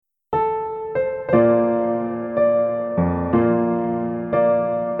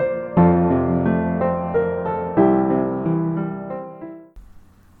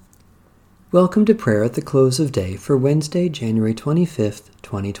Welcome to prayer at the close of day for Wednesday, January 25th,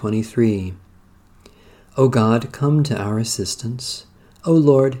 2023. O God, come to our assistance. O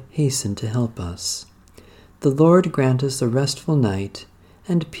Lord, hasten to help us. The Lord grant us a restful night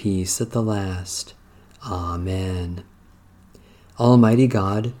and peace at the last. Amen. Almighty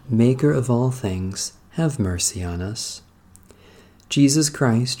God, maker of all things, have mercy on us. Jesus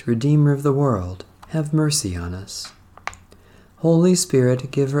Christ, Redeemer of the world, have mercy on us. Holy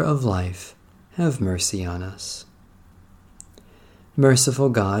Spirit, giver of life, have mercy on us. Merciful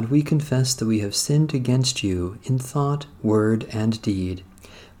God, we confess that we have sinned against you in thought, word, and deed,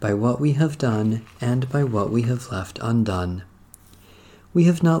 by what we have done and by what we have left undone. We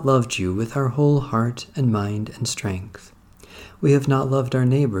have not loved you with our whole heart and mind and strength. We have not loved our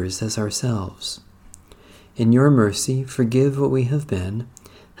neighbors as ourselves. In your mercy, forgive what we have been,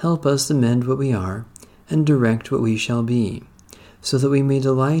 help us amend what we are, and direct what we shall be, so that we may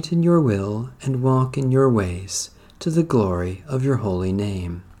delight in your will and walk in your ways, to the glory of your holy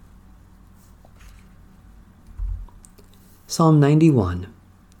name. Psalm 91.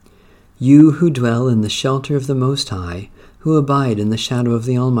 You who dwell in the shelter of the Most High, who abide in the shadow of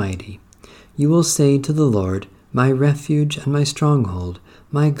the Almighty, you will say to the Lord, my refuge and my stronghold,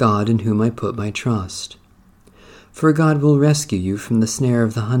 my God in whom I put my trust. For God will rescue you from the snare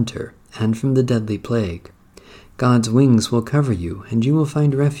of the hunter and from the deadly plague. God's wings will cover you, and you will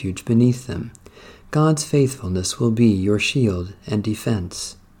find refuge beneath them. God's faithfulness will be your shield and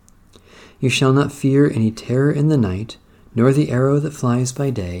defense. You shall not fear any terror in the night, nor the arrow that flies by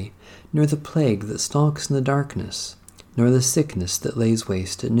day, nor the plague that stalks in the darkness, nor the sickness that lays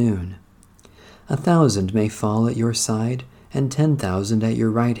waste at noon. 1,000 may fall at your side, and 10,000 at your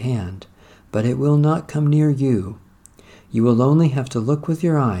right hand, but it will not come near you. You will only have to look with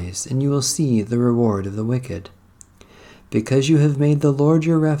your eyes, and you will see the reward of the wicked. Because you have made the Lord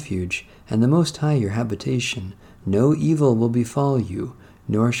your refuge, and the Most High your habitation, no evil will befall you,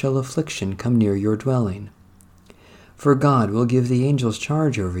 nor shall affliction come near your dwelling. For God will give the angels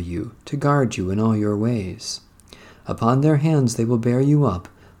charge over you, to guard you in all your ways. Upon their hands they will bear you up,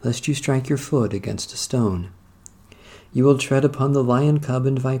 lest you strike your foot against a stone. You will tread upon the lion cub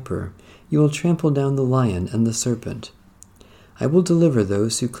and viper, you will trample down the lion and the serpent. I will deliver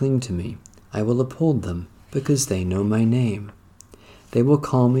those who cling to me, I will uphold them, because they know my name. They will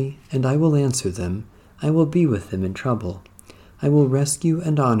call me, and I will answer them. I will be with them in trouble. I will rescue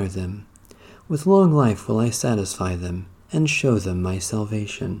and honor them. With long life will I satisfy them, and show them my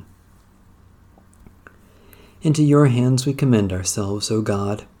salvation. Into your hands we commend ourselves, O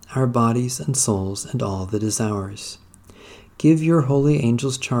God, our bodies and souls and all that is ours. Give your holy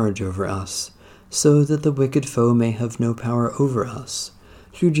angels charge over us, so that the wicked foe may have no power over us,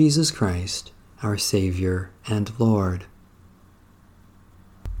 through Jesus Christ, our Savior and Lord.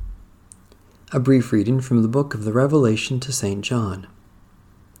 A brief reading from the book of the Revelation to St. John.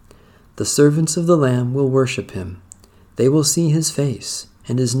 The servants of the Lamb will worship him. They will see his face,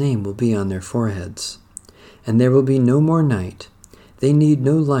 and his name will be on their foreheads. And there will be no more night. They need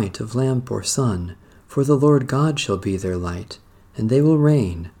no light of lamp or sun, for the Lord God shall be their light, and they will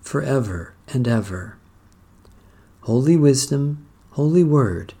reign forever and ever. Holy wisdom, holy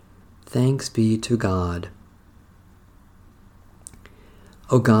word, thanks be to God.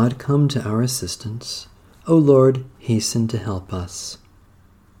 O God, come to our assistance. O Lord, hasten to help us.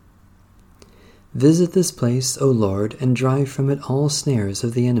 Visit this place, O Lord, and drive from it all snares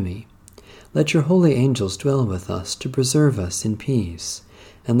of the enemy. Let your holy angels dwell with us to preserve us in peace,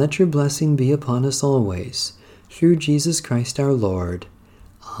 and let your blessing be upon us always, through Jesus Christ our Lord.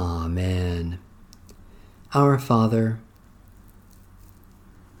 Amen. Our Father,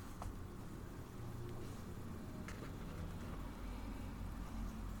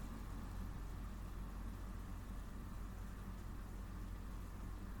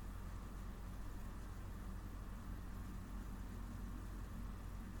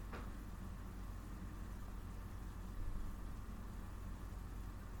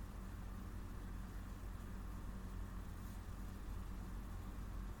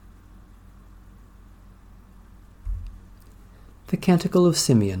 the Canticle of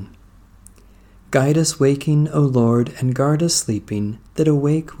Simeon. Guide us waking, O Lord, and guard us sleeping, that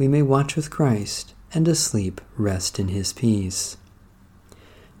awake we may watch with Christ, and asleep rest in his peace.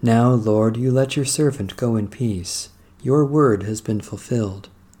 Now, Lord, you let your servant go in peace. Your word has been fulfilled.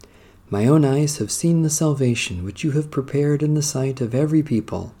 My own eyes have seen the salvation which you have prepared in the sight of every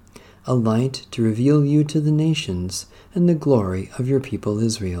people, a light to reveal you to the nations, and the glory of your people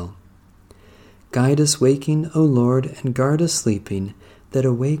Israel. Guide us waking, O Lord, and guard us sleeping, that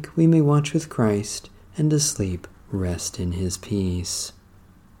awake we may watch with Christ, and asleep rest in his peace.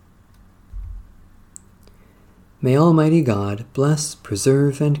 May Almighty God bless,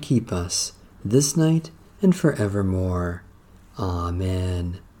 preserve, and keep us this night and forevermore.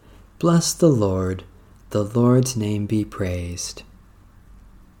 Amen. Bless the Lord. The Lord's name be praised.